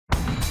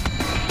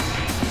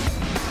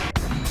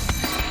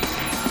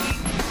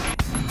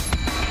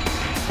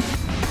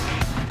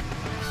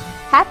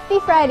Happy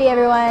Friday,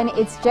 everyone.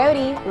 It's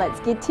Jody. Let's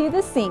get to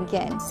the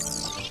sink-in.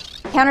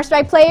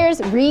 Counterstrike players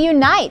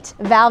reunite.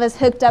 Valve is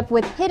hooked up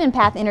with Hidden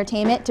Path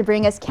Entertainment to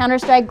bring us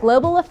Counterstrike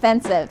Global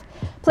Offensive.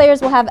 Players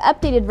will have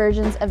updated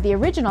versions of the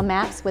original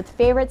maps with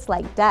favorites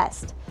like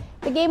Dust.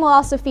 The game will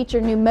also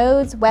feature new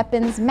modes,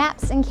 weapons,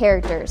 maps, and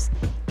characters.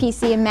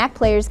 PC and Mac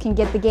players can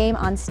get the game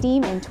on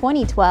Steam in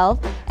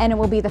 2012, and it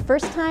will be the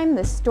first time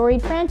the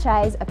storied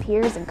franchise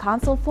appears in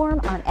console form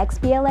on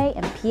XBLA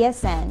and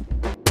PSN.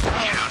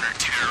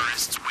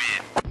 Counter-terrorists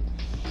win.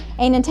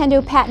 A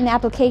Nintendo patent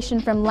application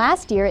from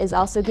last year is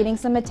also getting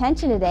some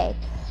attention today.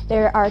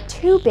 There are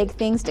two big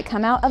things to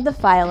come out of the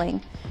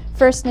filing.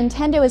 First,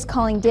 Nintendo is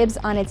calling dibs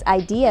on its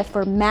idea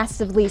for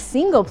massively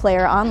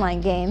single-player online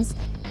games.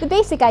 The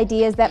basic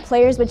idea is that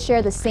players would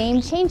share the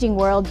same changing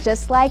world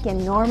just like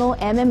in normal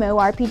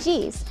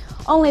MMORPGs,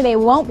 only they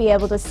won't be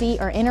able to see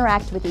or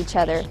interact with each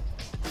other.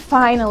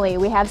 Finally,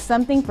 we have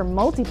something for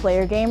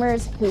multiplayer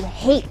gamers who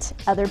hate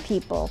other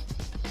people.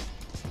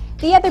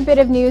 The other bit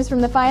of news from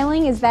the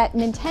filing is that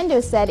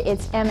Nintendo said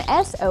its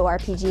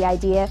MSORPG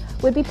idea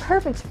would be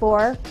perfect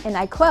for, and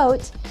I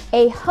quote,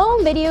 a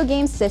home video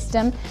game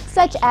system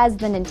such as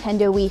the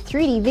Nintendo Wii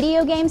 3D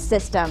video game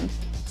system.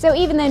 So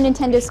even though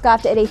Nintendo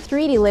scoffed at a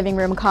 3D living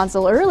room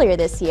console earlier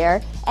this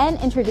year and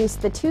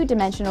introduced the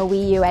two-dimensional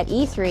Wii U at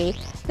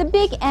E3, the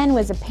Big N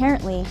was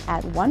apparently,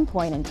 at one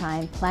point in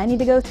time, planning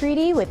to go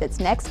 3D with its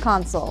next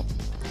console.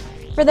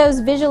 For those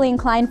visually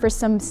inclined for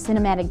some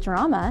cinematic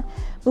drama,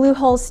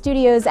 Bluehole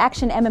Studios'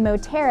 action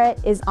MMO Tera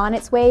is on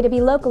its way to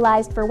be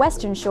localized for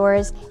Western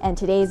shores, and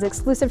today's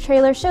exclusive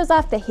trailer shows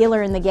off the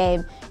healer in the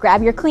game.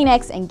 Grab your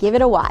Kleenex and give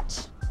it a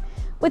watch.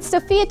 With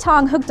Sophia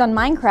Tong hooked on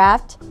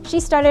Minecraft,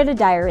 she started a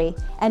diary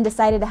and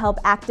decided to help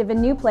active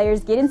and new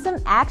players get in some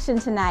action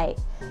tonight.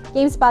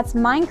 GameSpot's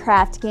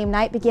Minecraft game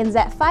night begins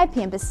at 5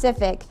 p.m.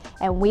 Pacific,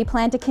 and we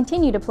plan to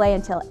continue to play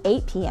until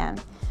 8 p.m.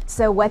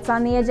 So what's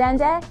on the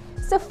agenda?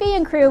 Sophia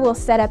and crew will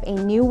set up a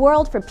new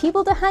world for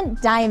people to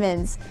hunt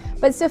diamonds.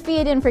 But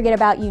Sophia didn't forget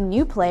about you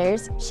new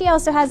players. She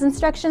also has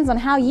instructions on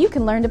how you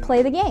can learn to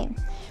play the game.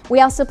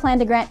 We also plan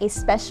to grant a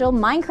special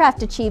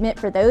Minecraft achievement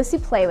for those who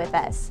play with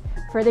us.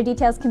 Further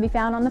details can be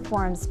found on the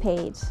forums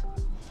page.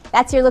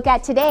 That's your look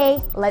at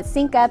today. Let's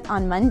sync up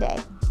on Monday.